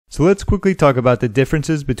So let's quickly talk about the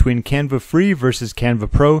differences between Canva Free versus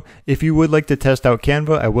Canva Pro. If you would like to test out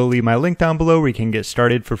Canva, I will leave my link down below where you can get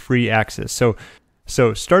started for free access.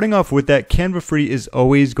 So starting off with that, Canva Free is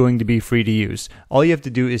always going to be free to use. All you have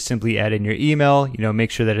to do is simply add in your email,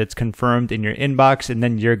 make sure that it's confirmed in your inbox, and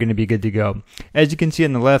then you're going to be good to go. As you can see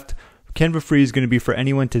on the left, Canva Free is going to be for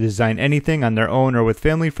anyone to design anything on their own or with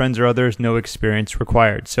family, friends, or others, no experience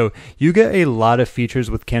required. So you get a lot of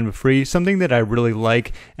features with Canva Free, something that I really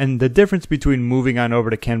like, and the difference between moving on over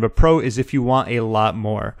to Canva Pro is if you want a lot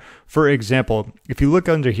more. For example, if you look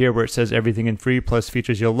under here where it says everything in free plus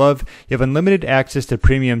features you'll love, you have unlimited access to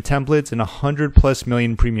premium templates and 100+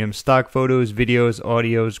 million premium stock photos, videos,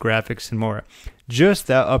 audios, graphics, and more. Just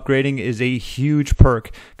that upgrading is a huge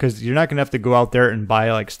perk because you're not going to have to go out there and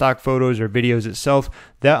buy like stock photos or videos itself.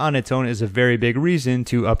 That on its own is a very big reason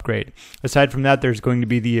to upgrade. Aside from that, there's going to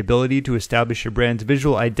be the ability to establish your brand's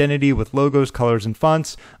visual identity with logos, colors, and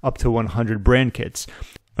fonts, up to 100 brand kits.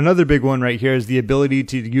 Another big one right here is the ability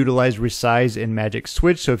to utilize resize and magic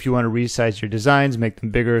switch. So if you want to resize your designs, make them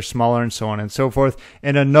bigger, smaller, and so on and so forth.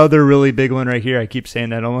 And another really big one right here, I keep saying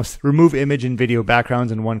that almost, remove image and video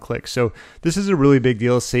backgrounds in one click. So this is a really big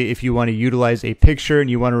deal. Say if you want to utilize a picture and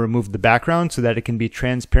you want to remove the background so that it can be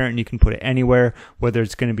transparent and you can put it anywhere, whether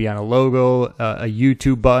it's going to be on a logo, a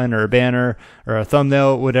YouTube button or a banner or a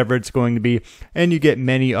thumbnail, whatever it's going to be. And you get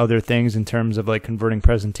many other things in terms of like converting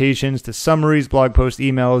presentations to summaries, blog posts,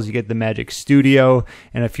 emails. You get the Magic Studio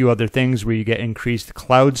and a few other things where you get increased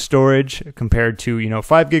cloud storage compared to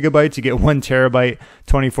 5 gigabytes. You get 1 terabyte,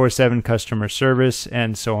 24/7 customer service,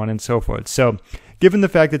 and so on and so forth. So given the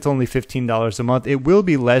fact it's only $15 a month, it will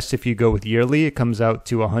be less if you go with yearly. It comes out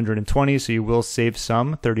to $120, so you will save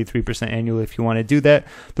some, 33% annually if you want to do that.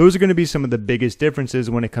 Those are going to be some of the biggest differences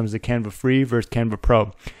when it comes to Canva Free versus Canva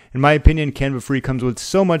Pro. In my opinion, Canva Free comes with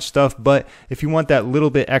so much stuff, but if you want that little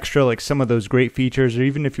bit extra, like some of those great features, or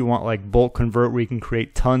even if you want like bulk convert where you can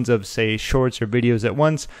create tons of, say, shorts or videos at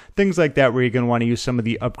once, things like that where you're going to want to use some of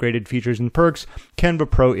the upgraded features and perks,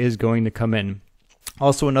 Canva Pro is going to come in.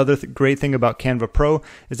 Also, another great thing about Canva Pro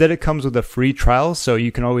is that it comes with a free trial, so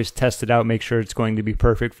you can always test it out, make sure it's going to be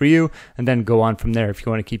perfect for you, and then go on from there if you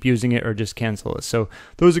want to keep using it or just cancel it. So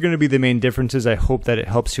those are going to be the main differences. I hope that it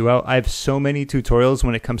helps you out. I have so many tutorials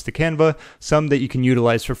when it comes to Canva, some that you can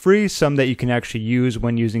utilize for free, some that you can actually use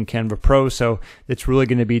when using Canva Pro, so it's really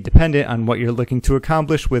going to be dependent on what you're looking to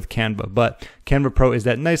accomplish with Canva. But Canva Pro is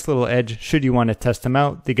that nice little edge should you want to test them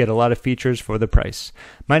out. They get a lot of features for the price.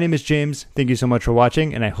 My name is James. Thank you so much for watching,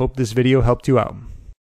 and I hope this video helped you out.